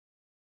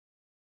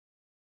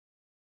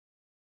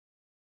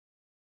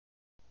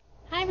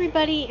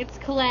everybody, it's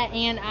Colette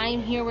and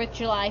I'm here with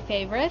July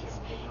favorites.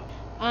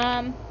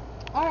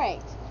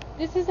 Alright,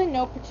 this is in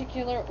no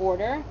particular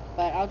order,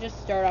 but I'll just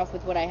start off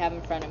with what I have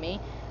in front of me.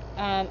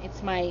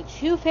 It's my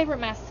two favorite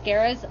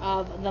mascaras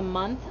of the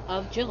month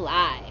of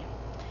July.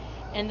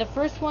 And the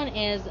first one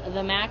is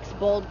the MAC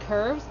Bold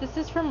Curves. This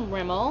is from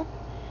Rimmel.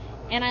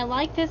 And I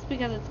like this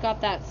because it's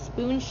got that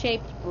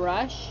spoon-shaped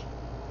brush.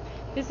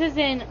 This is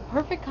in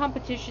perfect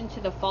competition to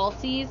the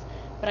Falsies,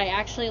 but I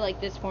actually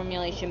like this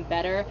formulation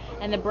better,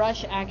 and the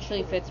brush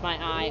actually fits my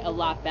eye a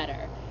lot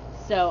better.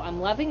 So I'm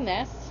loving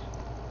this.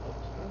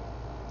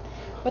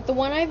 But the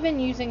one I've been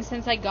using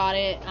since I got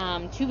it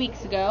 2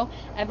 weeks ago,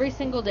 every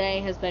single day,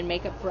 has been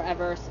Makeup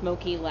Forever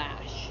Smoky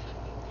Lash.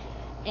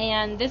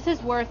 And this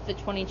is worth the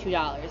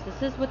 $22.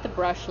 This is what the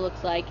brush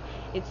looks like.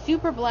 It's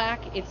super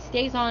black. It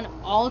stays on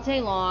all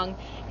day long.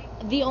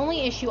 The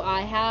only issue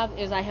I have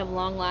is I have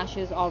long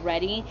lashes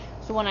already,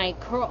 so when I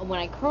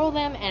curl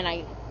them and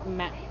I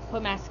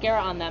put mascara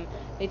on them,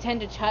 they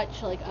tend to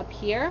touch like up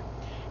here,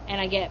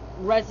 and I get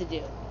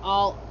residue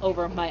all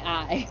over my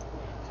eye.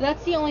 So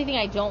that's the only thing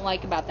I don't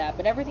like about that,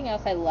 but everything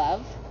else I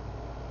love.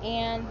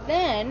 And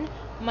then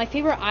my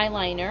favorite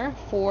eyeliner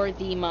for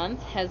the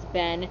month has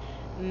been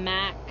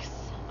MAC's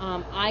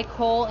Eye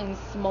Kohl in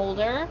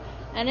Smolder,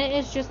 and it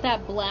is just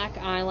that black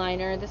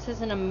eyeliner. This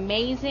is an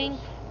amazing,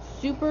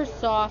 super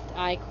soft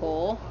eye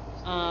kohl,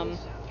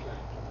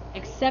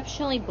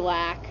 exceptionally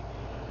black,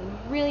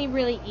 really,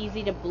 really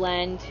easy to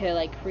blend to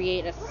like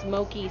create a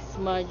smoky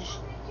smudge,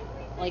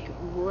 like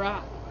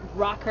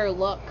rocker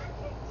look.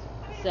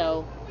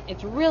 So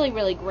it's really,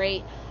 really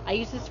great. I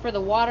use this for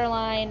the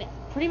waterline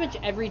pretty much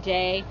every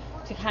day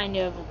to kind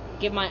of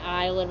give my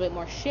eye a little bit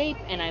more shape,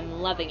 and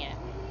I'm loving it.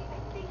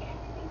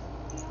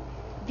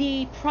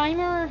 The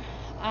primer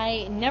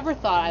I never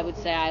thought I would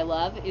say I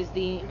love is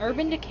the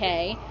Urban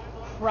Decay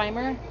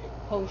Primer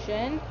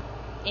Potion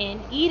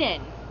in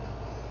Eden.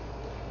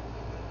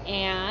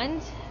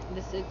 And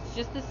it's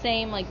just the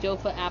same like doe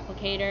foot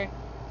applicator.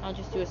 I'll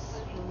just do a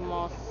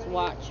small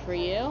swatch for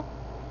you.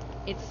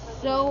 It's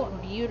so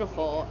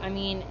beautiful. I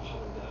mean,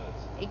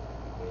 it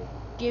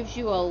gives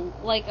you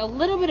a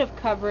little bit of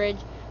coverage,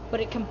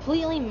 but it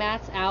completely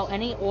mats out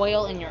any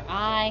oil in your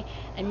eye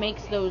and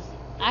makes the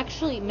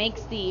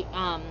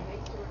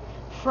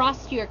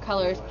frostier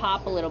colors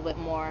pop a little bit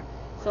more.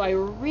 So I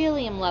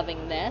really am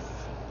loving this.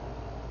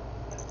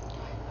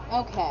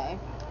 Okay.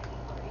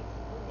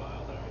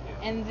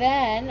 And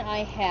then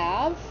I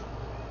have,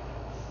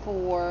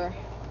 for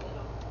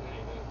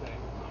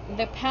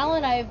the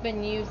palette I've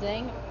been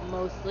using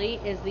mostly,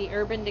 is the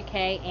Urban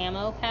Decay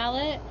Ammo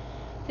palette.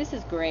 This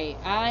is great.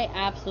 I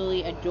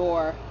absolutely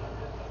adore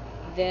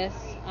this.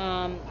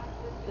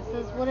 This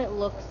is what it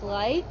looks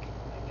like.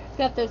 It's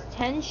got those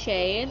 10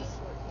 shades.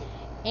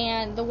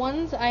 And the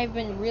ones I've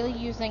been really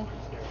using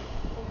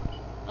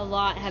a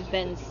lot have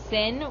been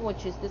Sin,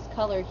 which is this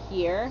color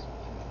here,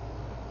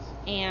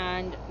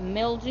 and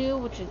Mildew,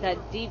 which is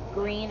that deep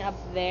green up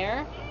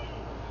there.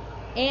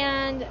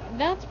 And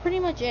that's pretty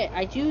much it.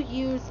 I do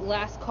use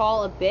Last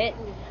Call a bit.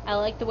 I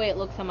like the way it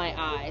looks on my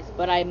eyes,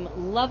 but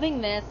I'm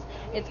loving this.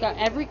 It's got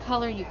every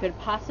color you could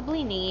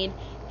possibly need.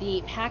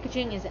 The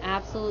packaging is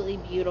absolutely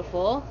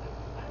beautiful,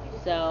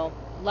 so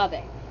love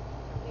it.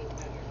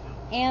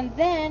 And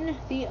then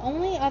the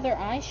only other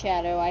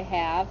eyeshadow I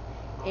have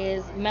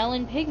is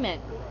Melon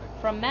Pigment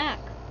from MAC.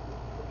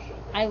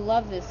 I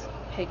love this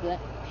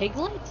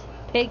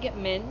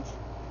pigment.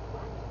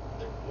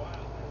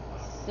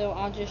 So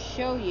I'll just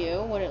show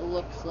you what it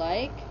looks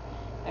like.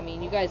 I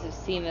mean, you guys have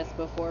seen this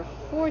before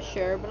for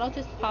sure, but I'll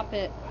just pop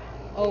it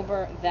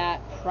over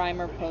that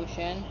primer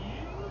potion.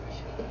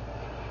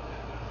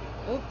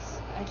 Oops,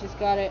 I just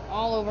got it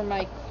all over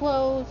my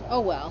clothes. Oh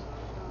well.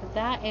 But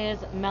that is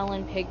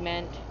Melon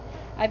Pigment.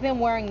 I've been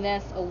wearing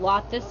this a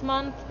lot this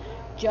month,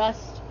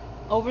 just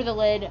over the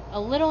lid, a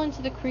little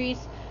into the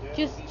crease,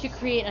 just to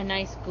create a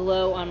nice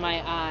glow on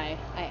my eye.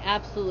 I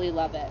absolutely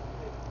love it.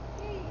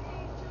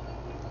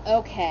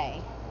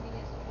 Okay,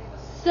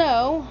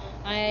 so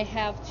I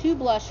have two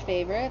blush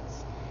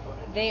favorites.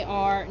 They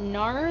are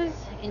NARS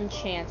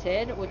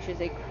Enchanted, which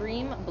is a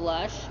cream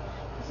blush.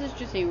 This is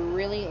just a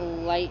really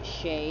light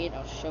shade.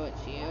 I'll show it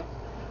to you.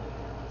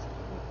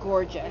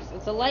 Gorgeous.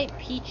 It's a light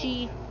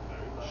peachy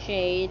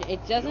shade.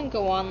 It doesn't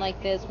go on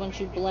like this once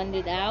you blend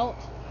it out.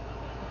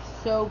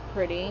 It's so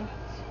pretty.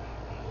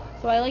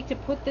 So I like to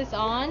put this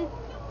on,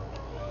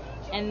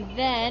 and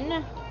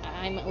then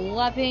I'm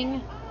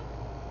loving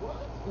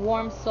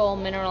Warm Soul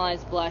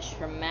Mineralized Blush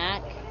from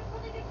MAC.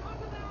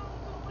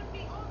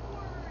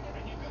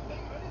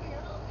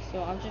 So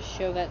I'll just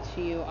show that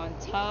to you on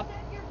top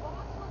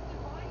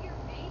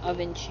of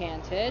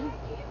Enchanted.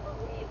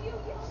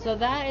 So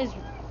that is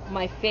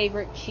my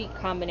favorite cheek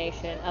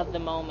combination of the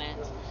moment.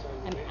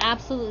 I'm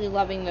absolutely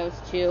loving those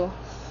two.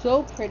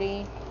 So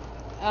pretty.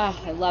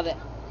 I love it.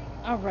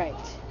 Alright.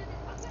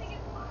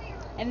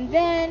 And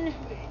then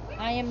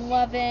I am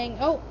loving...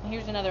 Oh,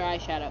 here's another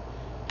eyeshadow.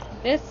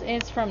 This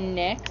is from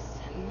NYX.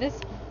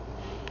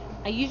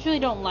 I usually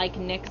don't like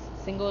NYX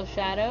single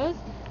shadows,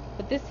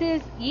 But this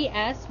is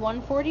ES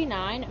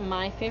 149,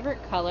 my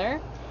favorite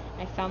color.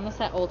 I found this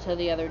at Ulta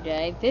the other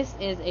day. This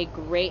is a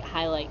great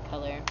highlight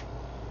color.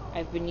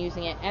 I've been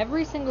using it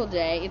every single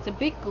day. It's a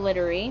bit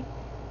glittery,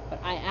 but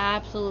I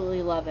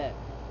absolutely love it.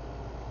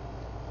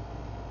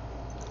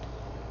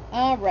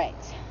 Alright,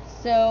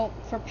 so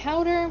for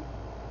powder,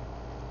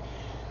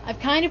 I've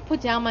kind of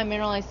put down my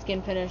Mineralized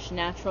Skin Finish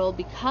Natural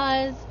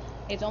because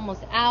it's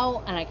almost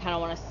out and I kind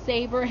of want to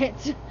savor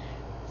it.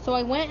 So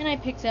I went and I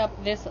picked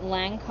up this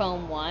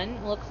Lancome one.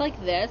 It looks like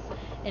this,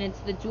 and it's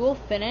the dual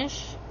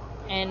finish,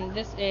 and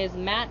this is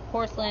Matte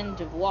Porcelain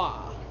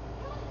Devois.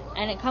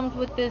 And it comes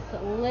with this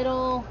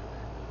little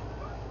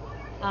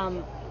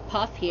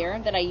puff here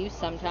that I use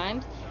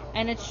sometimes,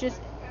 and it's just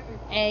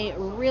a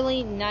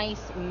really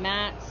nice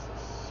matte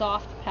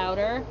soft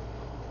powder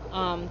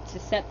to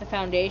set the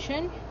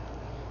foundation.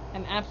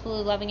 I'm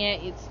absolutely loving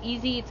it. It's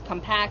easy, it's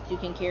compact, you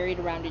can carry it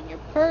around in your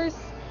purse,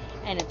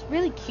 and it's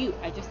really cute.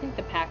 I just think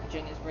the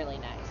packaging is really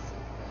nice.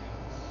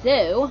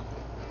 So,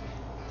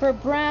 for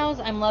brows,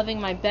 I'm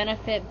loving my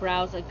Benefit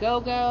Brows A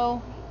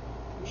Go-Go.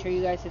 I'm sure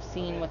you guys have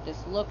seen what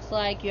this looks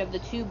like. You have the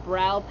two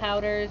brow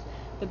powders,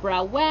 the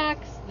brow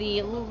wax,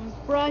 the little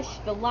brush,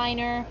 the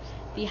liner,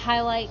 the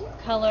highlight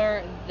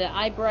color, the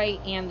eye bright,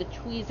 and the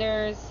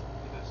tweezers.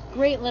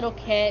 Great little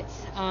kit.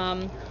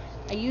 I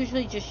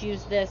usually just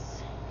use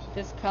this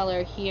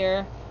color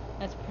here.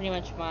 That's pretty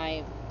much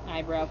my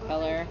eyebrow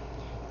color.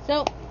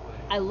 So,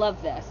 I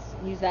love this.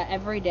 Use that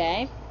every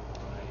day.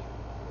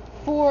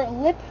 For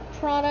lip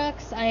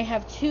products, I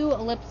have two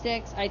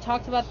lipsticks. I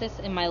talked about this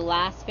in my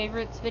last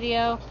favorites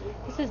video.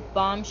 This is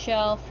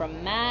Bombshell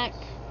from MAC.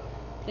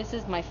 This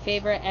is my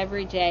favorite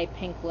everyday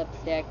pink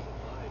lipstick.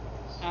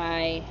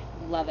 I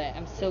love it.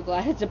 I'm so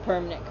glad it's a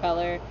permanent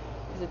color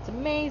because it's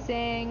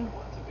amazing.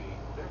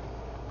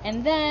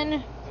 And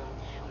then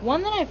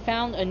one that I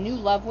found a new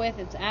love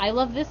with, I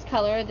love this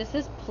color. This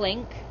is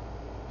Plink,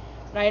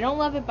 but I don't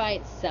love it by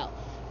itself.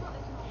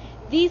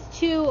 These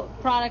two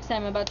products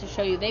I'm about to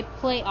show you, they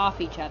play off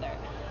each other.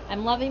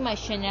 I'm loving my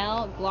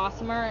Chanel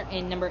Glossomer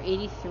in number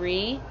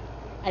 83.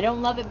 I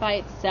don't love it by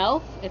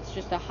itself. It's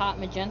just a hot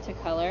magenta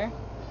color.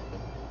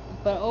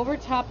 But over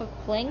top of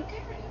Plink,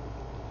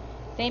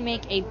 they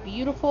make a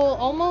beautiful,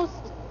 almost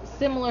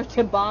similar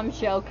to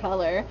Bombshell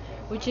color,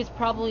 which is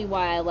probably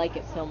why I like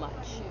it so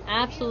much.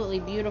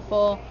 Absolutely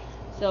beautiful.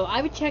 So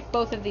I would check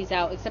both of these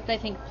out, except I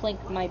think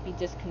Plink might be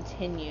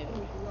discontinued.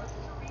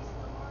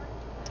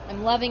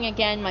 I'm loving,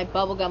 again, my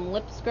Bubblegum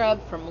Lip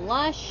Scrub from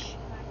Lush.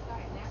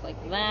 Looks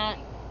like that.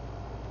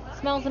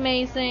 Smells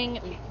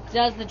amazing.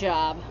 Does the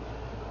job.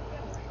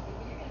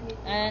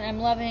 And I'm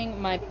loving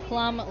my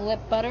Plum Lip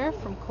Butter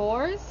from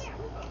Kors.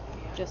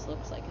 Just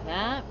looks like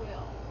that.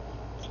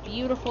 It's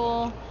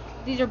beautiful.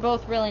 These are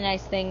both really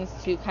nice things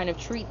to kind of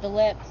treat the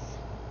lips.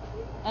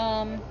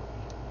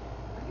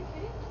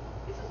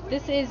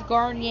 This is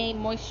Garnier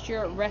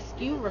Moisture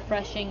Rescue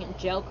Refreshing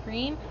Gel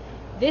Cream.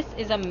 This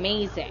is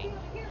amazing.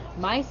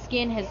 My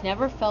skin has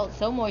never felt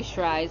so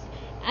moisturized,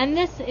 and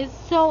this is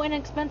so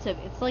inexpensive.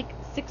 It's like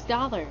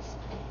 $6,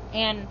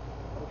 and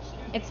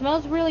it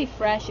smells really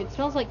fresh. It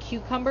smells like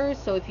cucumbers,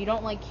 so if you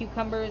don't like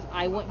cucumbers,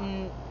 I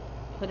wouldn't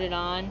put it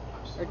on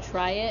or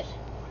try it,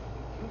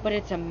 but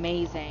it's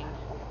amazing.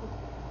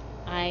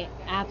 I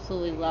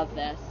absolutely love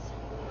this.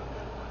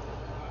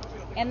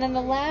 And then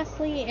the last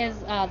thing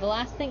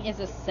is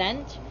a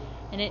scent,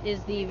 and it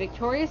is the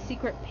Victoria's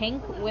Secret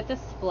Pink with a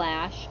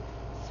Splash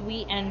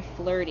Sweet and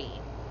Flirty.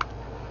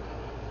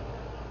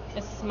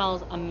 It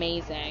smells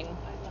amazing.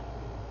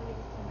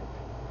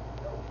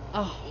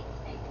 Oh,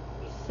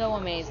 so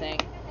amazing.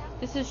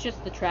 This is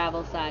just the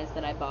travel size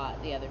that I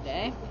bought the other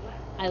day.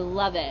 I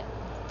love it.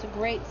 It's a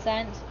great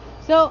scent.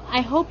 So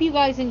I hope you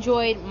guys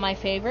enjoyed my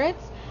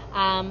favorites.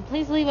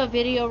 Please leave a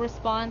video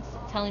response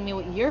telling me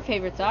what your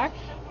favorites are,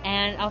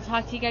 and I'll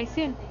talk to you guys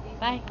soon.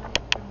 Bye.